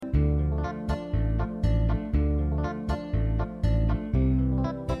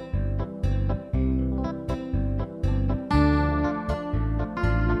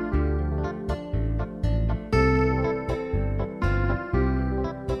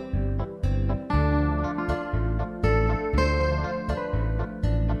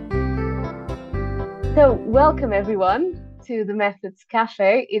So, welcome everyone to the Methods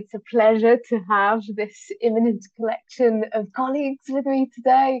Cafe. It's a pleasure to have this imminent collection of colleagues with me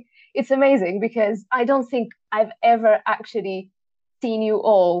today. It's amazing because I don't think I've ever actually seen you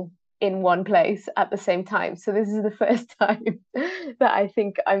all in one place at the same time. So, this is the first time that I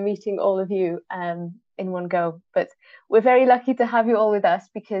think I'm meeting all of you in one go. But we're very lucky to have you all with us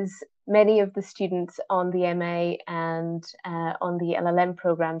because many of the students on the MA and on the LLM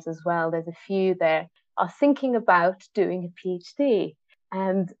programs as well, there's a few there, are thinking about doing a PhD.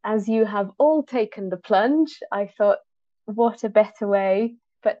 And as you have all taken the plunge, I thought, what a better way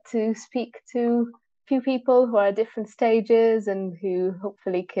but to speak to a few people who are at different stages and who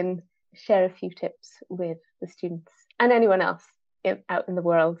hopefully can share a few tips with the students and anyone else out in the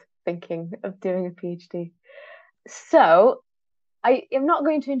world thinking of doing a PhD. So I am not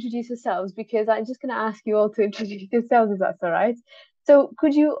going to introduce yourselves because I'm just going to ask you all to introduce yourselves, if that's all right. So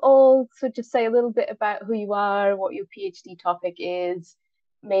could you all sort of say a little bit about who you are, what your PhD topic is,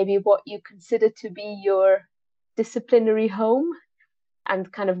 maybe what you consider to be your disciplinary home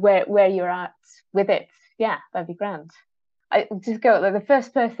and kind of where you're at with it? Yeah, that'd be grand. I just go, like, the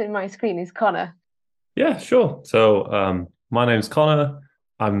first person in my screen is Connor. Yeah, sure. So, my name's Connor.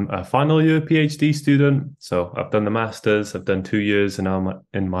 I'm a final year PhD student. So, I've done the master's, I've done 2 years, and now I'm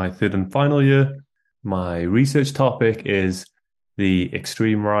in my third and final year. My research topic is the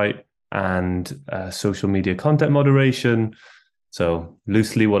extreme right and social media content moderation. So,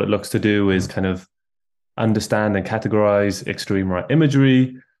 loosely, what it looks to do is kind of understand and categorize extreme right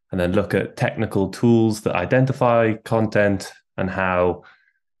imagery, and then look at technical tools that identify content and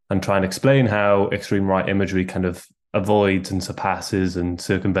try and explain how extreme right imagery kind of avoids and surpasses and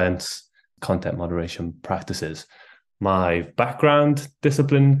circumvents content moderation practices. My background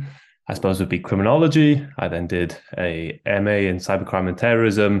discipline, I suppose, would be criminology. I then did a MA in cybercrime and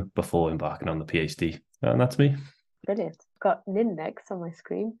terrorism before embarking on the PhD. And that's me. Brilliant. Got Nin next on my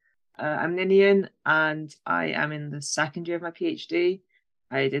screen. I'm Ninian, and I am in the second year of my PhD.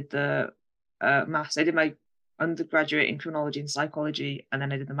 I did the maths. I did my undergraduate in criminology and psychology, and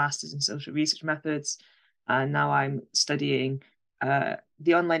then I did the master's in social research methods. And now I'm studying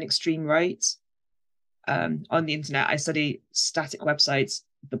the online extreme right. On the internet, I study static websites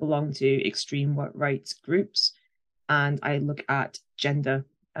that belong to extreme right groups, and I look at gender.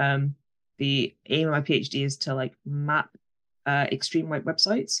 The aim of my PhD is to map extreme right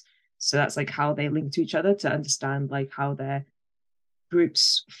websites. So that's like how they link to each other to understand like how their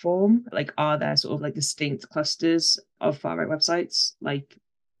groups form. Like, are there sort of like distinct clusters of far right websites? Like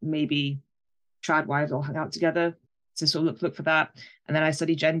maybe trad wives all hang out together to sort of look for that. And then I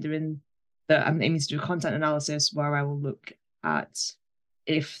study gender in that I'm aiming to do a content analysis where I will look at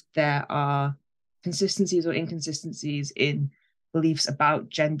if there are consistencies or inconsistencies in beliefs about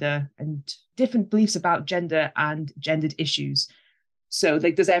gender and different beliefs about gender and gendered issues. So,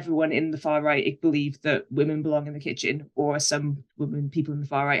 like, does everyone in the far right believe that women belong in the kitchen, or are some people in the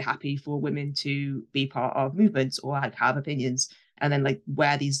far right happy for women to be part of movements or like have opinions? And then, like,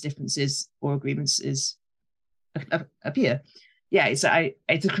 where these differences or agreements appear. Yeah, it's a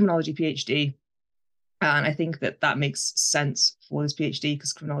criminology PhD, and I think that makes sense for this PhD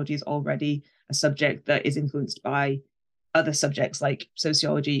because criminology is already a subject that is influenced by other subjects like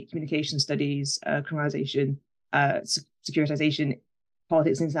sociology, communication studies, criminalization, securitization,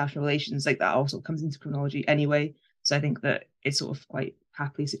 politics and international relations. Like, that also comes into criminology anyway. So I think that it's sort of quite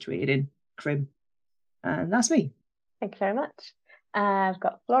happily situated in crim. And that's me. Thank you very much. I've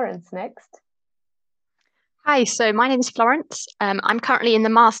got Florence next. Hi, so my name is Florence. I'm currently in the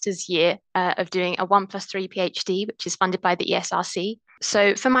master's year of doing a 1+3 PhD, which is funded by the ESRC.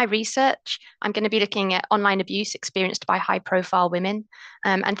 So for my research, I'm going to be looking at online abuse experienced by high-profile women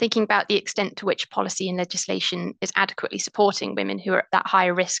and thinking about the extent to which policy and legislation is adequately supporting women who are at that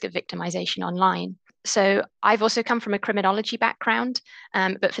higher risk of victimization online. So I've also come from a criminology background,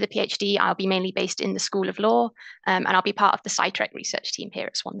 but for the PhD, I'll be mainly based in the School of Law, and I'll be part of the SciTrek research team here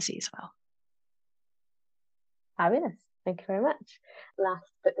at Swansea as well. Fabulous. Thank you very much. Last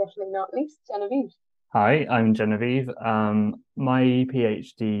but definitely not least, Genevieve. Hi, I'm Genevieve. My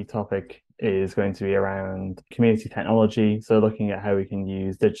PhD topic is going to be around community technology. So looking at how we can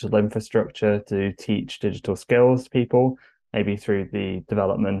use digital infrastructure to teach digital skills to people, maybe through the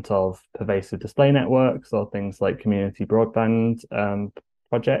development of pervasive display networks or things like community broadband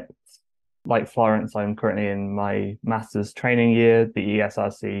projects. Like Florence, I'm currently in my master's training year, the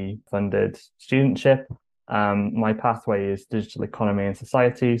ESRC funded studentship. My pathway is digital economy and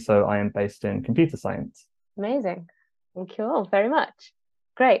society, so I am based in computer science. Amazing. Thank you all very much.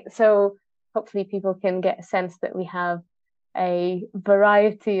 Great. So hopefully people can get a sense that we have a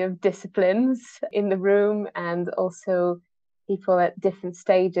variety of disciplines in the room, and also people at different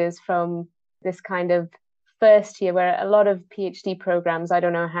stages from this kind of first year where a lot of PhD programs, I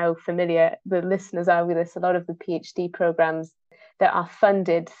don't know how familiar the listeners are with this, a lot of the PhD programs that are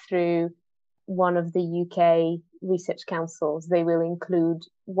funded through one of the UK research councils, they will include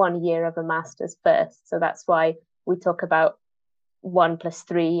 1 year of a master's first. So that's why we talk about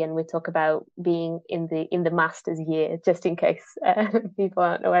 1+3, and we talk about being in the master's year, just in case people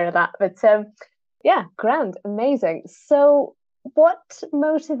aren't aware of that. But yeah, grand, amazing. So what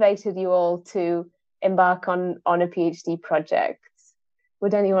motivated you all to embark on a PhD project?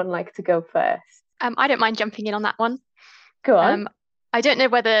 Would anyone like to go first? I don't mind jumping in on that one. Go on. I don't know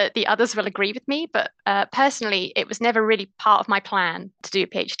whether the others will agree with me, but personally, it was never really part of my plan to do a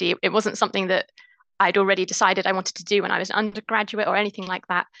PhD. It wasn't something that I'd already decided I wanted to do when I was an undergraduate or anything like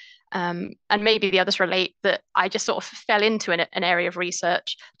that. And maybe the others relate that I just sort of fell into an area of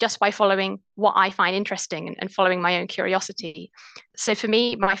research just by following what I find interesting and following my own curiosity. So for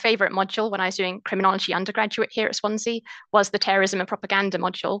me, my favorite module when I was doing criminology undergraduate here at Swansea was the terrorism and propaganda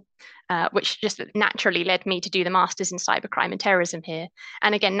module, which just naturally led me to do the master's in cybercrime and terrorism here.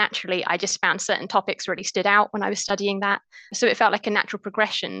 And again, naturally, I just found certain topics really stood out when I was studying that. So it felt like a natural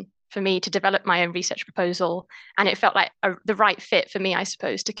progression for me to develop my own research proposal. And it felt like the right fit for me, I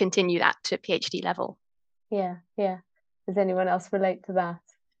suppose, to continue that to PhD level. Yeah. Does anyone else relate to that?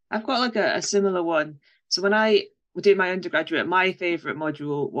 I've got like a similar one. So when I did my undergraduate, my favorite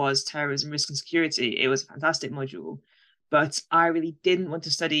module was terrorism, risk and security. It was a fantastic module, but I really didn't want to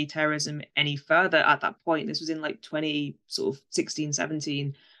study terrorism any further at that point. This was in like 2016,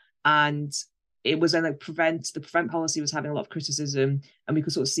 17. And it was then like the prevent policy was having a lot of criticism, and we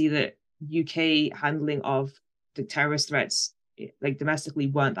could sort of see that UK handling of the terrorist threats like domestically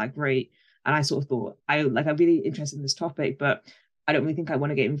weren't that great. And I sort of thought I'm really interested in this topic, but I don't really think I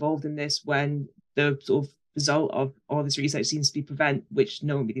want to get involved in this when the sort of result of all this research seems to be prevent, which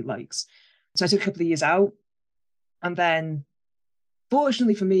no one really likes. So I took a couple of years out, and then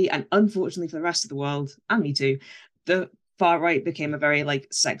fortunately for me and unfortunately for the rest of the world, and me too, the far right became a very like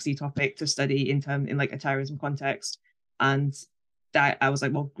sexy topic to study in like a terrorism context. And that I was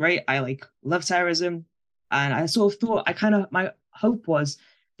like, well, great, I like love terrorism. And I sort of thought my hope was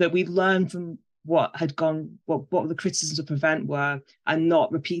that we'd learn from what had gone, what the criticisms of prevent were, and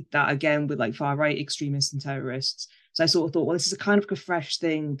not repeat that again with like far right extremists and terrorists. So I sort of thought, well, this is a kind of a fresh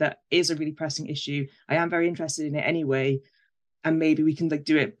thing that is a really pressing issue. I am very interested in it anyway, and maybe we can like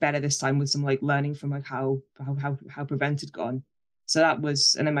do it better this time with some like learning from like how prevent had gone. So that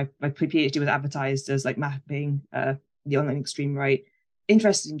was, and then my PhD was advertised as like mapping the online extreme right.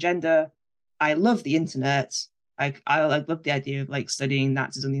 Interested in gender. I love the internet. I love the idea of like studying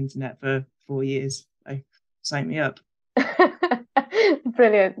Nazis on the internet for 4 years. Like, sign me up.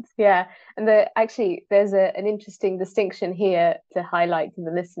 Brilliant. Yeah. And actually there's an interesting distinction here to highlight to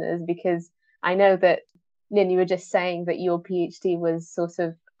the listeners, because I know that, Nin, you were just saying that your PhD was sort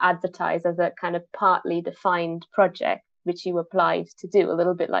of advertised as a kind of partly defined project, which you applied to do a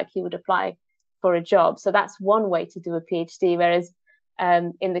little bit like you would apply for a job. So that's one way to do a PhD. Whereas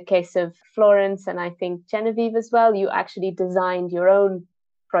in the case of Florence, and I think Genevieve as well, you actually designed your own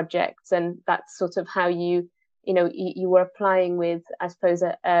projects, and that's sort of how you were applying with, I suppose,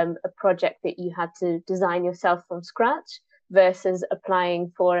 a project that you had to design yourself from scratch versus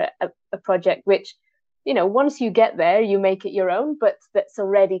applying for a project which, once you get there, you make it your own, but that's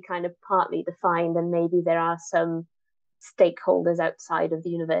already kind of partly defined, and maybe there are some stakeholders outside of the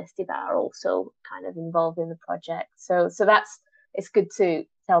university that are also kind of involved in the project. So it's good to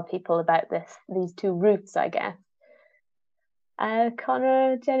tell people about these two routes, I guess.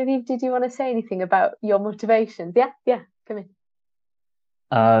 Connor, Genevieve, did you want to say anything about your motivations? Yeah, come in.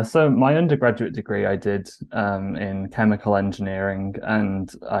 So my undergraduate degree I did in chemical engineering, and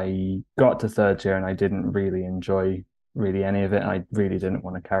I got to third year and I didn't really enjoy any of it. I really didn't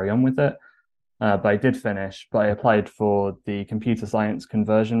want to carry on with it. But I did finish, but I applied for the computer science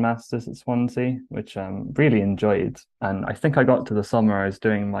conversion masters at Swansea, which I really enjoyed. And I think I got to the summer, I was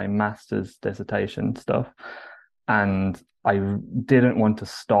doing my master's dissertation stuff, and I didn't want to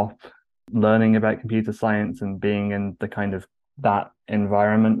stop learning about computer science and being in the kind of that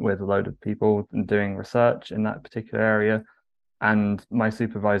environment with a load of people and doing research in that particular area. And my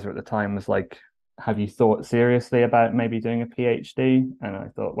supervisor at the time was like, have you thought seriously about maybe doing a PhD? And I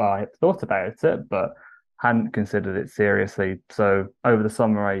thought, well, I had thought about it, but hadn't considered it seriously. So over the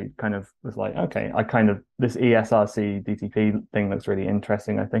summer, I kind of was like, okay, this ESRC DTP thing looks really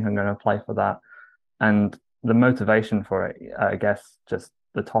interesting. I think I'm going to apply for that. And the motivation for it, I guess, just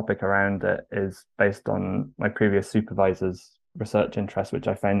the topic around it is based on my previous supervisor's research interest, which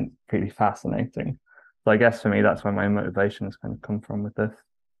I found pretty fascinating. So I guess for me, that's where my motivation has kind of come from with this.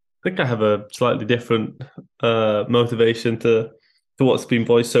 I think I have a slightly different motivation to what's been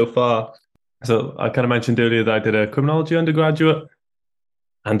voiced so far. So I kind of mentioned earlier that I did a criminology undergraduate.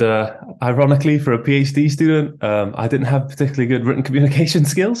 And ironically, for a PhD student, I didn't have particularly good written communication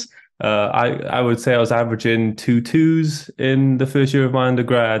skills. I would say I was averaging 2.2s in the first year of my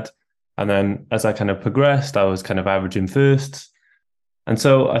undergrad. And then as I kind of progressed, I was kind of averaging firsts. And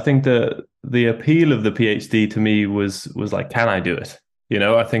so I think the appeal of the PhD to me was like, can I do it? You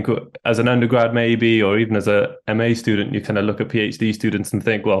know, I think as an undergrad maybe, or even as a MA student, you kind of look at PhD students and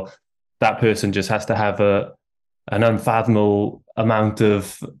think, well, that person just has to have an unfathomable amount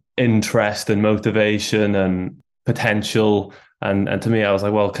of interest and motivation and potential. And to me, I was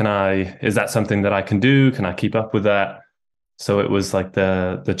like, well, is that something that I can do? Can I keep up with that? So it was like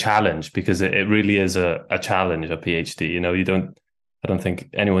the challenge, because it really is a challenge, a PhD. You know, I don't think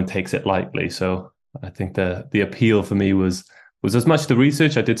anyone takes it lightly. So I think the appeal for me was as much the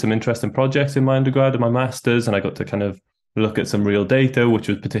research. I did some interesting projects in my undergrad and my master's, and I got to kind of look at some real data, which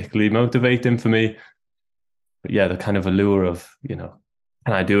was particularly motivating for me. But yeah, the kind of allure of, you know,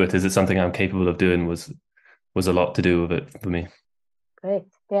 can I do it? Is it something I'm capable of doing? Was a lot to do with it for me. Great.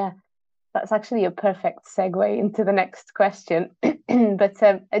 Yeah. That's actually a perfect segue into the next question. But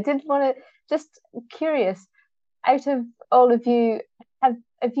I did want to, just curious, out of all of you, have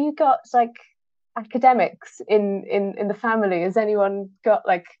you got like academics in the family? Has anyone got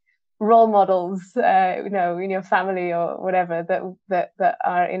like role models, you know, in your family or whatever that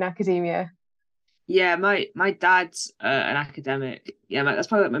are in academia? Yeah, my dad's an academic. Yeah, that's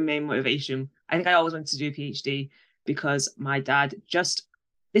probably like my main motivation. I think I always wanted to do a PhD because my dad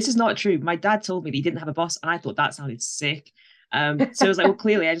this is not true. My dad told me that he didn't have a boss, and I thought that sounded sick. So I was like, well,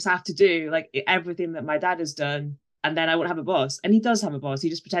 clearly I just have to do like everything that my dad has done, and then I won't have a boss. And he does have a boss. He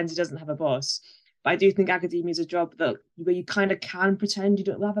just pretends he doesn't have a boss. But I do think academia is a job where you kind of can pretend you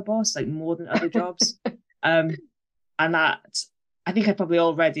don't have a boss, like more than other jobs. And that I think I probably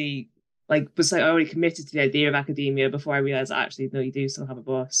already was already committed to the idea of academia before I realized actually no, you do still have a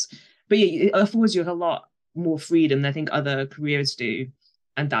boss. But yeah, it affords you a lot more freedom than I think other careers do,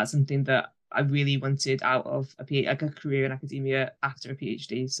 and that's something that I really wanted out of a career in academia after a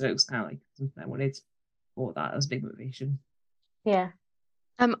PhD. So it was kind of like something I wanted for that. That was a big motivation. Yeah.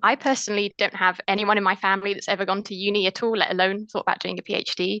 I personally don't have anyone in my family that's ever gone to uni at all, let alone thought about doing a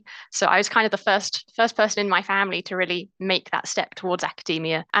PhD. So I was kind of the first person in my family to really make that step towards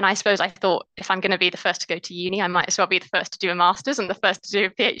academia. And I suppose I thought, if I'm going to be the first to go to uni, I might as well be the first to do a master's and the first to do a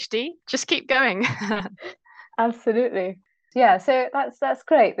PhD. Just keep going. Absolutely. Yeah, so that's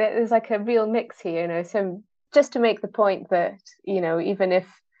great. There's like a real mix here, you know. So just to make the point that, you know, even if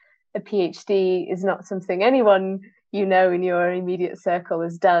a PhD is not something anyone you know in your immediate circle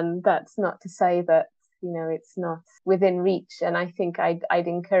has done, that's not to say that, you know, it's not within reach. And I think I'd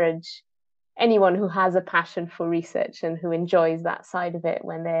encourage anyone who has a passion for research and who enjoys that side of it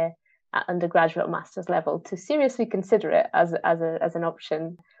when they're at undergraduate master's level to seriously consider it as an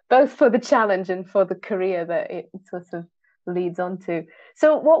option, both for the challenge and for the career that it sort of leads on to.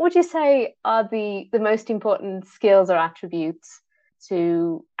 So what would you say are the most important skills or attributes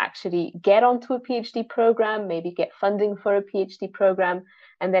to actually get onto a PhD program, maybe get funding for a PhD program,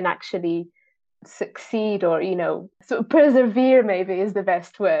 and then actually succeed, or, you know, sort of persevere, maybe is the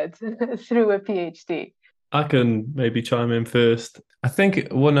best word, through a PhD? I can maybe chime in first. I think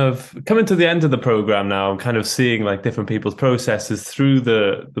coming to the end of the program now, I'm kind of seeing like different people's processes through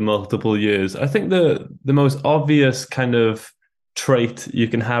the multiple years. I think the most obvious kind of trait you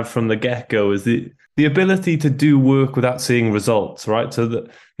can have from the get-go is the ability to do work without seeing results, right? So the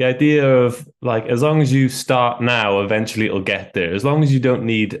idea of like, as long as you start now, eventually it'll get there. As long as you don't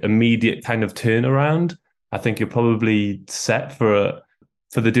need immediate kind of turnaround, I think you're probably set for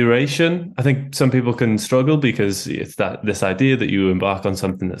the duration. I think some people can struggle because it's this idea that you embark on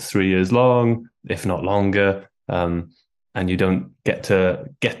something that's 3 years long, if not longer, and you don't get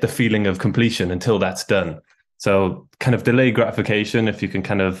the feeling of completion until that's done. So kind of delayed gratification, if you can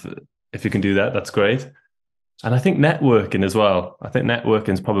do that, that's great. And I think networking as well. I think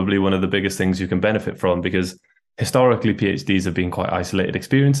networking is probably one of the biggest things you can benefit from, because historically PhDs have been quite isolated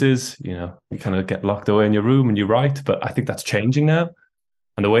experiences. You know, you kind of get locked away in your room and you write, but I think that's changing now.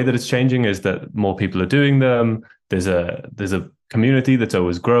 And the way that it's changing is that more people are doing them. There's a community that's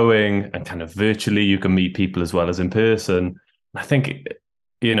always growing, and kind of virtually you can meet people as well as in person. I think,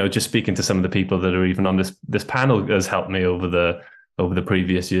 you know, just speaking to some of the people that are even on this panel has helped me over the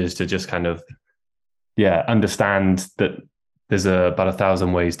previous years to just kind of, understand that there's about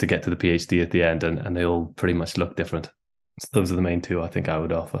 1,000 ways to get to the PhD at the end, and they all pretty much look different. So those are the main two I think I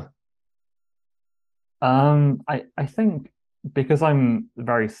would offer. I think because I'm the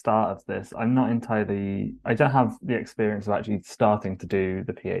very start of this, I don't have the experience of actually starting to do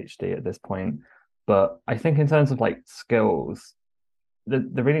the PhD at this point. But I think in terms of like skills,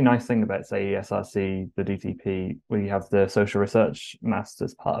 the really nice thing about, say, SRC, the DTP, where you have the social research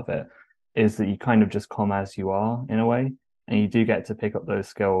masters part of it, is that you kind of just come as you are in a way, and you do get to pick up those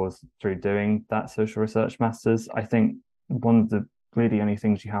skills through doing that social research masters. I think one of the really only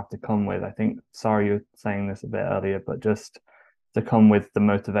things you have to come with, I think, sorry, you were saying this a bit earlier, but just to come with the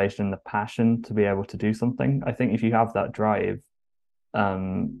motivation, the passion to be able to do something. I think if you have that drive,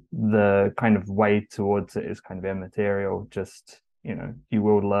 the kind of way towards it is kind of immaterial. Just, you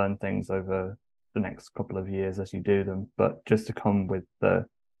will learn things over the next couple of years as you do them, but just to come with the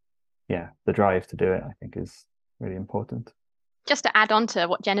drive to do it, I think is really important. Just to add on to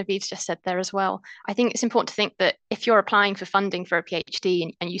what Genevieve's just said there as well, I think it's important to think that if you're applying for funding for a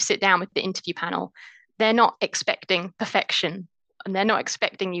PhD and you sit down with the interview panel, they're not expecting perfection, and they're not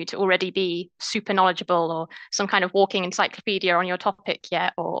expecting you to already be super knowledgeable or some kind of walking encyclopedia on your topic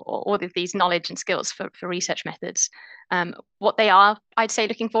yet, or all of these knowledge and skills for research methods. What they are, I'd say,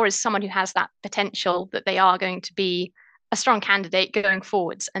 looking for is someone who has that potential, that they are going to be a strong candidate going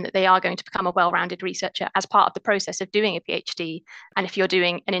forwards, and that they are going to become a well-rounded researcher as part of the process of doing a PhD. And if you're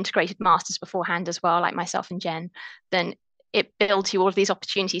doing an integrated master's beforehand as well, like myself and Jen, then it builds you all of these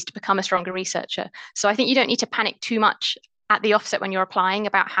opportunities to become a stronger researcher. So I think you don't need to panic too much at the offset when you're applying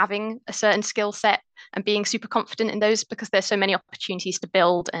about having a certain skill set and being super confident in those, because there's so many opportunities to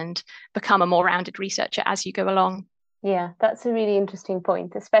build and become a more rounded researcher as you go along. Yeah, that's a really interesting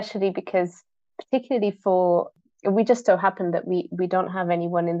point, especially because particularly we just so happen that we don't have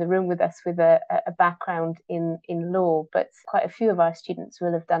anyone in the room with us with a background in law, but quite a few of our students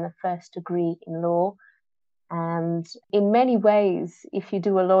will have done a first degree in law. And in many ways, if you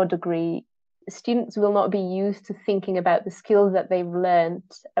do a law degree, students will not be used to thinking about the skills that they've learned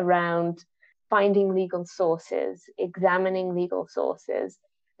around finding legal sources, examining legal sources.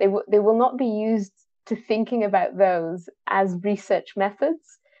 They will not be used to thinking about those as research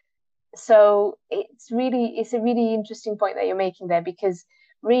methods. So it's a really interesting point that you're making there, because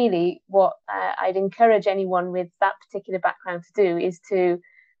really what I'd encourage anyone with that particular background to do is to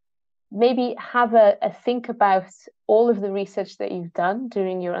maybe have a think about all of the research that you've done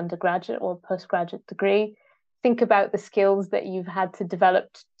during your undergraduate or postgraduate degree. Think about the skills that you've had to develop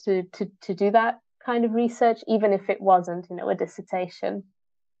to do that kind of research, even if it wasn't, a dissertation,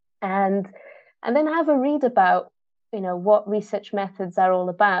 and then have a read about, what research methods are all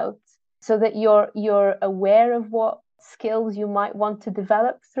about, so that you're aware of what skills you might want to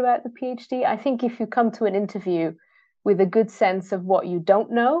develop throughout the PhD. I think if you come to an interview with a good sense of what you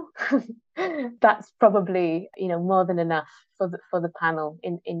don't know, that's probably more than enough for the panel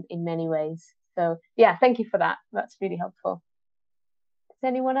in many ways. So yeah, thank you for that. That's really helpful. Does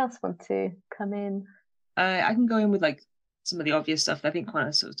anyone else want to come in? I can go in with like some of the obvious stuff that I think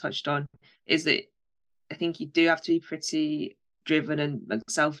Connor sort of touched on, is that I think you do have to be pretty driven and like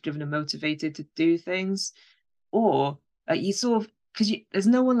self-driven and motivated to do things, or you sort of, because there's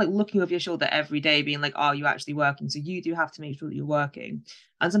no one like looking over your shoulder every day being like, are you actually working? So you do have to make sure that you're working,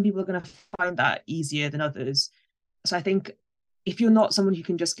 and some people are going to find that easier than others. So I think if you're not someone who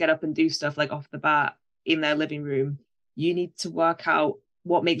can just get up and do stuff like off the bat in their living room, you need to work out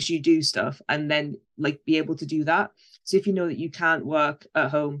what makes you do stuff and then like be able to do that. So if you know that you can't work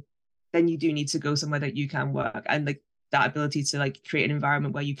at home, then you do need to go somewhere that you can work, and like that ability to like create an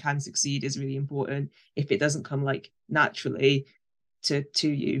environment where you can succeed is really important if it doesn't come like naturally to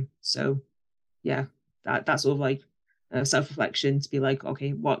you. So yeah, that's sort of like self-reflection to be like, okay,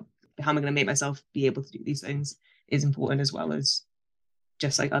 how am I going to make myself be able to do these things is important, as well as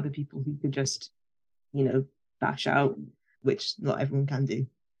just like other people who can just bash out, which not everyone can do.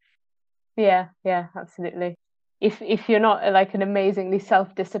 Yeah, absolutely. If you're not like an amazingly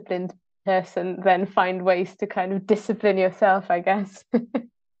self-disciplined person, then find ways to kind of discipline yourself, I guess.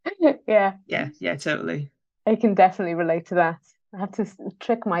 Yeah, totally. I can definitely relate to that. I have to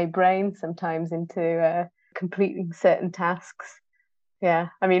trick my brain sometimes into completing certain tasks. Yeah,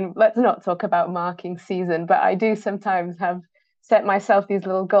 I mean, let's not talk about marking season, but I do sometimes have set myself these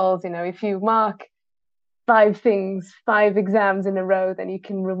little goals. If you mark 5 exams in a row, then you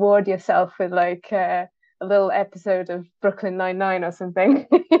can reward yourself with like a little episode of Brooklyn Nine-Nine or something,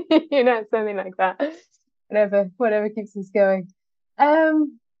 something like that. Whatever keeps us going.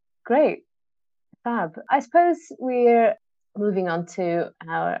 Great, fab. I suppose we're moving on to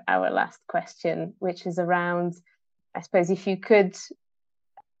our last question, which is around I suppose if you could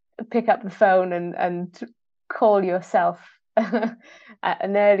pick up the phone and call yourself at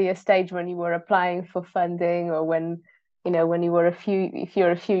an earlier stage when you were applying for funding, or when when you were if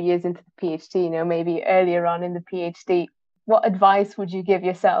you're a few years into the PhD, maybe earlier on in the PhD, what advice would you give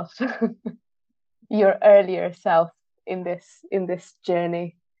yourself, your earlier self in this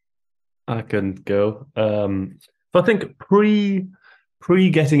journey? I can go. But I think pre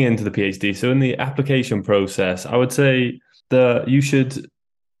getting into the PhD, so in the application process, I would say that you should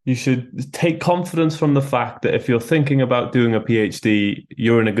take confidence from the fact that if you're thinking about doing a PhD,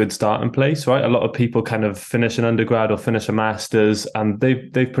 you're in a good starting place, right? A lot of people kind of finish an undergrad or finish a master's, and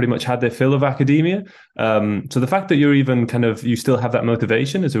they've pretty much had their fill of academia. So the fact that you're even you still have that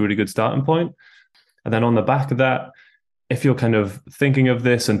motivation is a really good starting point. And then on the back of that, if you're kind of thinking of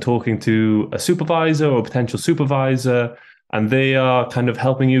this and talking to a supervisor or a potential supervisor, and they are kind of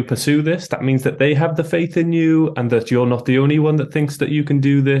helping you pursue this, that means that they have the faith in you and that you're not the only one that thinks that you can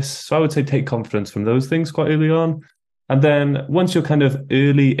do this. So I would say take confidence from those things quite early on. And then once you're kind of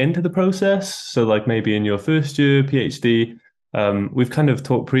early into the process, so like maybe in your first year PhD, we've kind of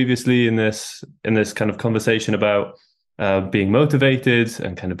talked previously in this kind of conversation about being motivated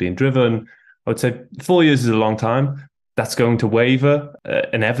and kind of being driven. I would say 4 years is a long time. That's going to waver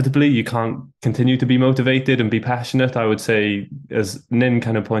inevitably. You can't continue to be motivated and be passionate. I would say, as Nin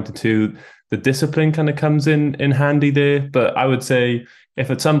kind of pointed to, the discipline kind of comes in handy there. But I would say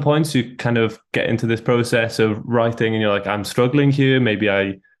if at some points you kind of get into this process of writing and you're like, I'm struggling here, maybe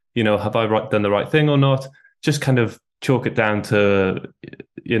have I done the right thing or not? Just kind of chalk it down to,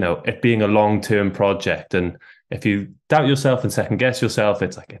 it being a long-term project. And if you doubt yourself and second guess yourself,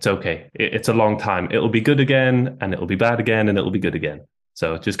 it's like, it's okay. It's a long time. It'll be good again, and it'll be bad again, and it'll be good again.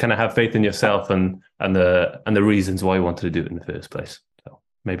 So just kind of have faith in yourself and the reasons why you wanted to do it in the first place. So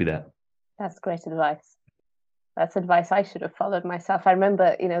maybe that. That's great advice. That's advice I should have followed myself. I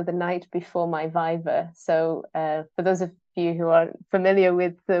remember, the night before my Viva. So for those of you who are familiar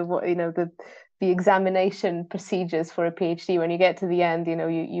with the examination procedures for a PhD, when you get to the end,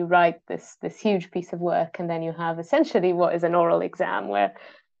 you write this huge piece of work, and then you have essentially what is an oral exam where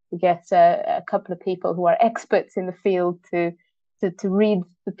you get a couple of people who are experts in the field to read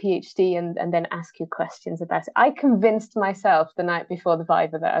the PhD and then ask you questions about it. I convinced myself the night before the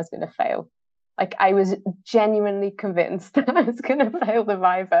Viva that I was going to fail. Like, I was genuinely convinced that I was going to fail the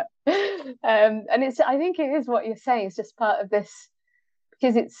Viva. And I think it is what you're saying. It's just part of this,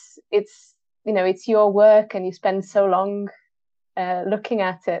 because it's your work and you spend so long looking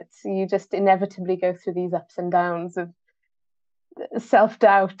at it. You just inevitably go through these ups and downs of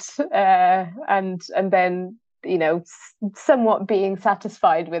self-doubt and then somewhat being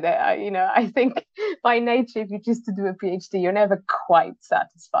satisfied with it. I think by nature, if you choose to do a PhD, you're never quite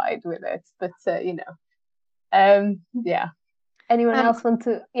satisfied with it. But yeah. Anyone else want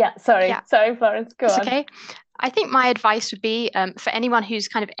to? Yeah, sorry, Florence, go on. Okay. I think my advice would be for anyone who's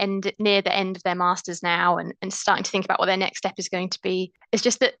kind of near the end of their masters now and starting to think about what their next step is going to be, is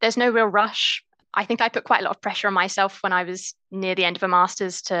just that there's no real rush. I think I put quite a lot of pressure on myself when I was near the end of a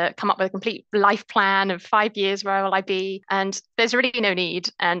master's to come up with a complete life plan of 5 years, where will I be? And there's really no need.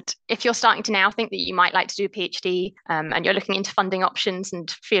 And if you're starting to now think that you might like to do a PhD and you're looking into funding options and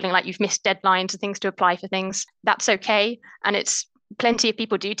feeling like you've missed deadlines and things to apply for things, that's okay. And it's plenty of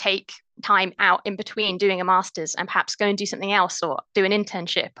people do take time out in between doing a master's and perhaps go and do something else or do an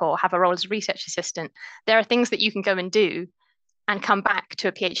internship or have a role as a research assistant. There are things that you can go and do and come back to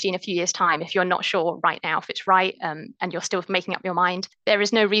a PhD in a few years' time if you're not sure right now if it's right and you're still making up your mind. There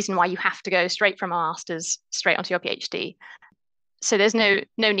is no reason why you have to go straight from a master's straight onto your PhD. So there's no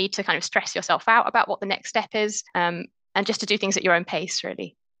need to kind of stress yourself out about what the next step is and just to do things at your own pace,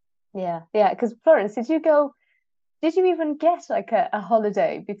 really. Yeah. Because Florence, did you even get like a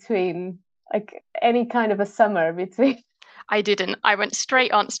holiday between, like any kind of a summer between? I didn't. I went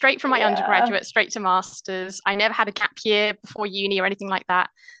straight from my undergraduate, straight to master's. I never had a gap year before uni or anything like that.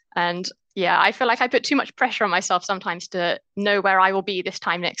 And yeah, I feel like I put too much pressure on myself sometimes to know where I will be this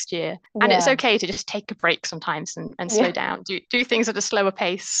time next year. And it's okay to just take a break sometimes and slow down, do things at a slower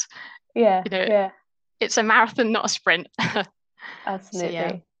pace. It's a marathon, not a sprint. Absolutely.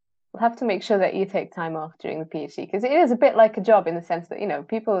 So, We'll have to make sure that you take time off during the PhD, because it is a bit like a job in the sense that,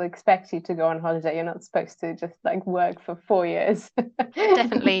 people expect you to go on holiday. You're not supposed to just like work for 4 years.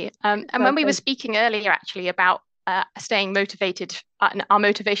 Definitely. And when we were speaking earlier, actually, about staying motivated and our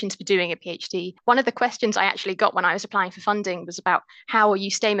motivations for doing a PhD, one of the questions I actually got when I was applying for funding was about how will you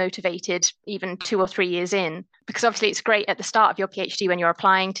stay motivated even 2 or 3 years in? Because obviously it's great at the start of your PhD when you're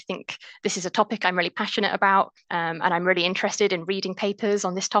applying to think, this is a topic I'm really passionate about and I'm really interested in reading papers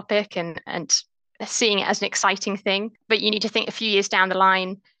on this topic and seeing it as an exciting thing, but you need to think a few years down the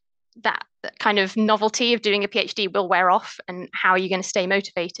line that kind of novelty of doing a PhD will wear off, and how are you going to stay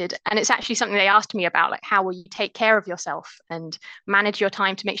motivated? And it's actually something they asked me about, like how will you take care of yourself and manage your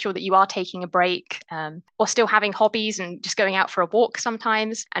time to make sure that you are taking a break, or still having hobbies and just going out for a walk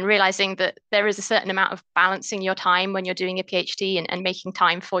sometimes, and realizing that there is a certain amount of balancing your time when you're doing a PhD, and making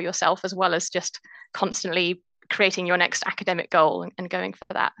time for yourself as well as just constantly creating your next academic goal and going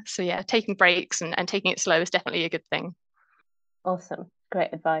for that. So yeah, taking breaks and taking it slow is definitely a good thing. Awesome. Great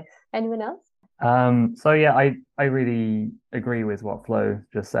advice. Anyone else? So yeah, I really agree with what Flo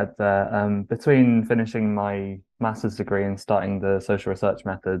just said there. Between finishing my master's degree and starting the social research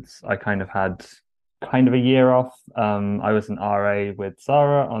methods, I kind of had a year off. I was an RA with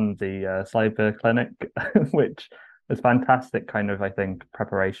Sarah on the cyber clinic, which was fantastic kind of, I think,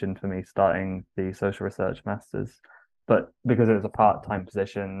 preparation for me starting the social research masters. But because it was a part-time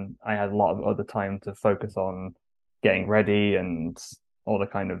position, I had a lot of other time to focus on getting ready and all the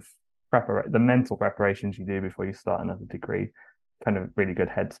kind of the mental preparations you do before you start another degree. Kind of really good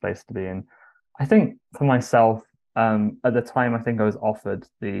headspace to be in. I think for myself, at the time, I think I was offered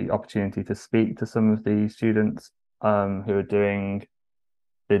the opportunity to speak to some of the students who are doing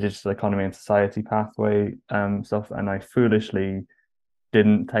the digital economy and society pathway stuff, and I foolishly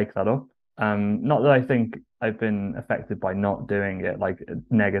didn't take that up. Not that I think I've been affected by not doing it, like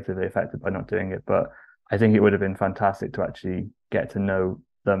negatively affected by not doing it, but I think it would have been fantastic to actually get to know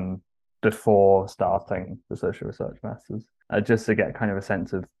them before starting the social research masters, just to get kind of a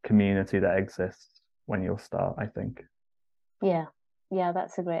sense of community that exists when you'll start, I think. Yeah,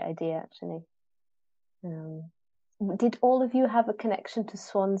 that's a great idea, actually. Did all of you have a connection to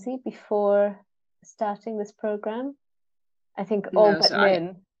Swansea before starting this program? I think all but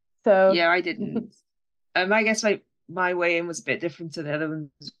Nin. So yeah, I didn't. I guess my way in was a bit different to the other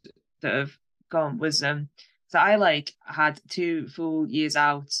ones that have gone. Was so I had 2 full years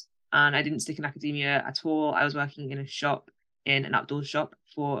out, and I didn't stick in academia at all. I was working in an outdoor shop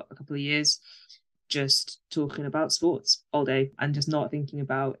for a couple of years, just talking about sports all day and just not thinking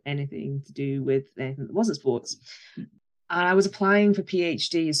about anything to do with anything that wasn't sports. And I was applying for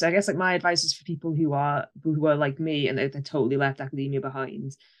PhDs. So I guess my advice is for people who are like me and they're totally left academia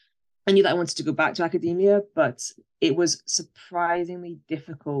behind. I knew that I wanted to go back to academia, but it was surprisingly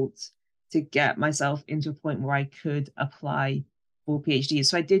difficult to get myself into a point where I could apply for PhDs.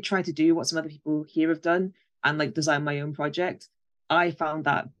 So I did try to do what some other people here have done and design my own project. I found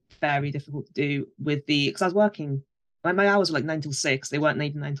that very difficult to do because I was working. My hours were 9 till 6. They weren't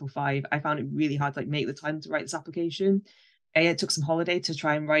even 9 till 5. I found it really hard to make the time to write this application. I took some holiday to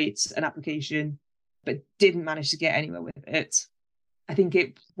try and write an application, but didn't manage to get anywhere with it. I think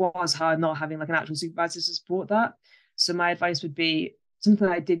it was hard not having an actual supervisor to support that. So my advice would be something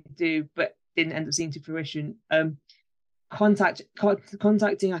I did do, but didn't end up seeing to fruition.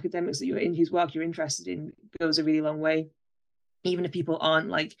 Contacting academics that you're in, whose work you're interested in, goes a really long way. Even if people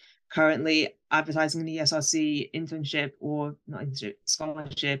aren't currently advertising an ESRC internship or not internship,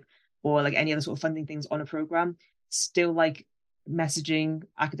 scholarship, or any other sort of funding things on a program, still messaging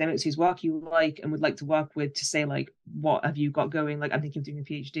academics whose work you like and would like to work with to say what have you got going, I'm thinking of doing a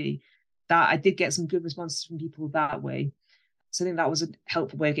PhD. That I did get some good responses from people that way. So I think that was a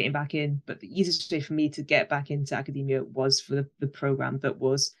helpful way of getting back in. But the easiest way for me to get back into academia was for the program that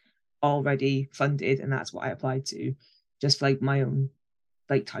was already funded, and that's what I applied to, just for my own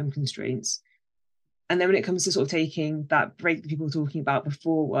time constraints. And then when it comes to sort of taking that break that people were talking about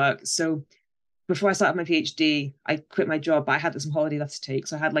before work, so before I started my PhD, I quit my job, but I had some holiday left to take.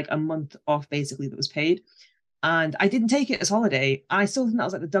 So I had a month off basically that was paid. And I didn't take it as holiday. I still think that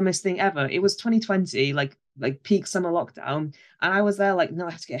was the dumbest thing ever. It was 2020, peak summer lockdown. And I was there no,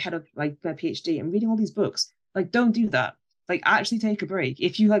 I have to get ahead of my PhD and reading all these books. Don't do that. Actually take a break.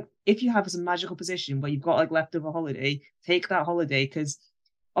 If you have some magical position where you've got leftover holiday, take that holiday, because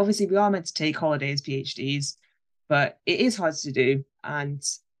obviously we are meant to take holidays, PhDs, but it is hard to do. And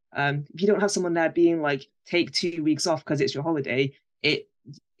if you don't have someone there being take 2 weeks off because it's your holiday, it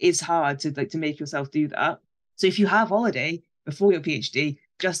is hard to make yourself do that. So if you have holiday before your PhD,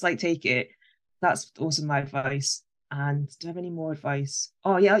 just take it. That's also my advice. And do I have any more advice?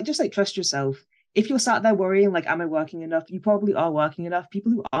 Oh yeah, just trust yourself. If you're sat there worrying am I working enough? You probably are working enough.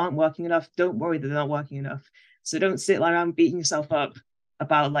 People who aren't working enough, don't worry that they're not working enough. So don't sit around beating yourself up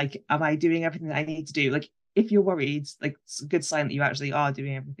about am I doing everything that I need to do? If you're worried, it's a good sign that you actually are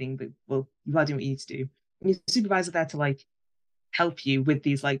doing everything that you are doing what you need to do. And your supervisor there to help you with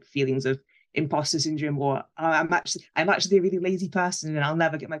these feelings of imposter syndrome, or I'm actually a really lazy person and I'll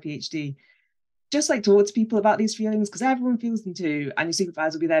never get my PhD. just like talk to people about these feelings, because everyone feels them too, and your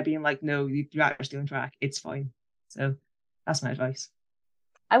supervisor will be there being like, no, you're actually on track, it's fine. So that's my advice.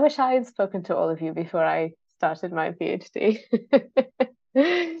 I wish I had spoken to all of you before I started my PhD.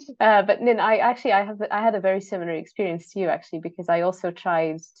 But Nin, I had a very similar experience to you actually, because I also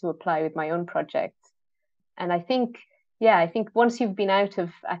tried to apply with my own project. And I think once you've been out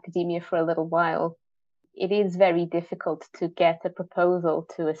of academia for a little while, it is very difficult to get a proposal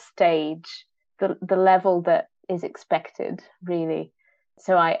to a stage, the level that is expected, really.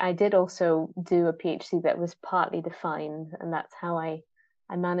 So I did also do a PhD that was partly defined, and that's how I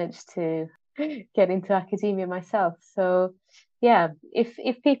managed to get into academia myself. So yeah,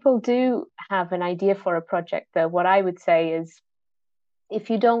 if people do have an idea for a project, though, what I would say is, if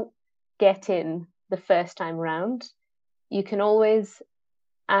you don't get in the first time round, you can always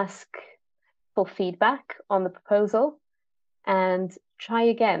ask for feedback on the proposal and try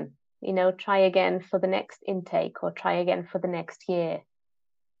again. Try again for the next intake, or try again for the next year.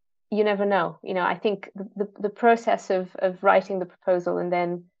 You never know. I think the process of writing the proposal and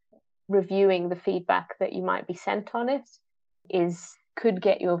then reviewing the feedback that you might be sent on it could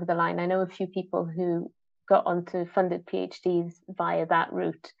get you over the line. I know a few people who got onto funded PhDs via that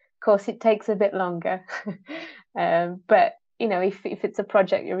route. Of course, it takes a bit longer, but if it's a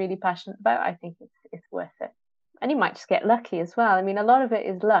project you're really passionate about, I think it's worth it. And you might just get lucky as well. I mean, a lot of it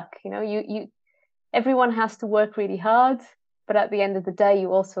is luck. Everyone has to work really hard, but at the end of the day,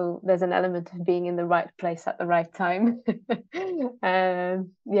 there's an element of being in the right place at the right time. Yeah,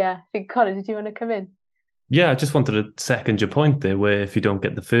 I think, Connor, did you want to come in? Yeah, I just wanted to second your point there, where if you don't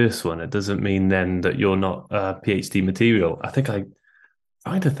get the first one, it doesn't mean then that you're not PhD material. I think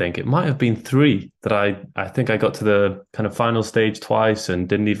it might have been 3 that I think I got to the kind of final stage twice and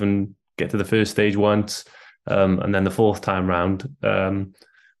didn't even get to the first stage once. And then the 4th time round, when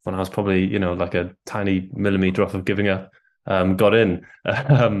I was probably, like a tiny millimeter off of giving up, got in.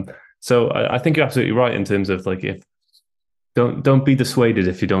 So I think you're absolutely right in terms of like, if don't be dissuaded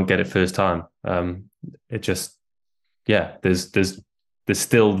if you don't get it first time. It just, yeah, there's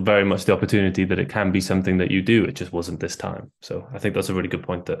still very much the opportunity that it can be something that you do. It just wasn't this time. So I think that's a really good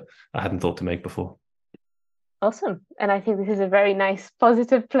point that I hadn't thought to make before. Awesome. And I think this is a very nice,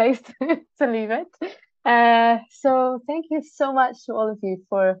 positive place to leave it. So thank you so much to all of you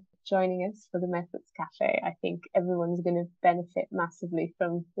for joining us for the Methods Cafe. I think everyone's going to benefit massively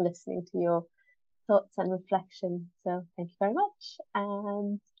from listening to your thoughts and reflection. So thank you very much,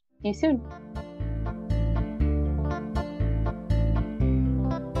 and see you soon.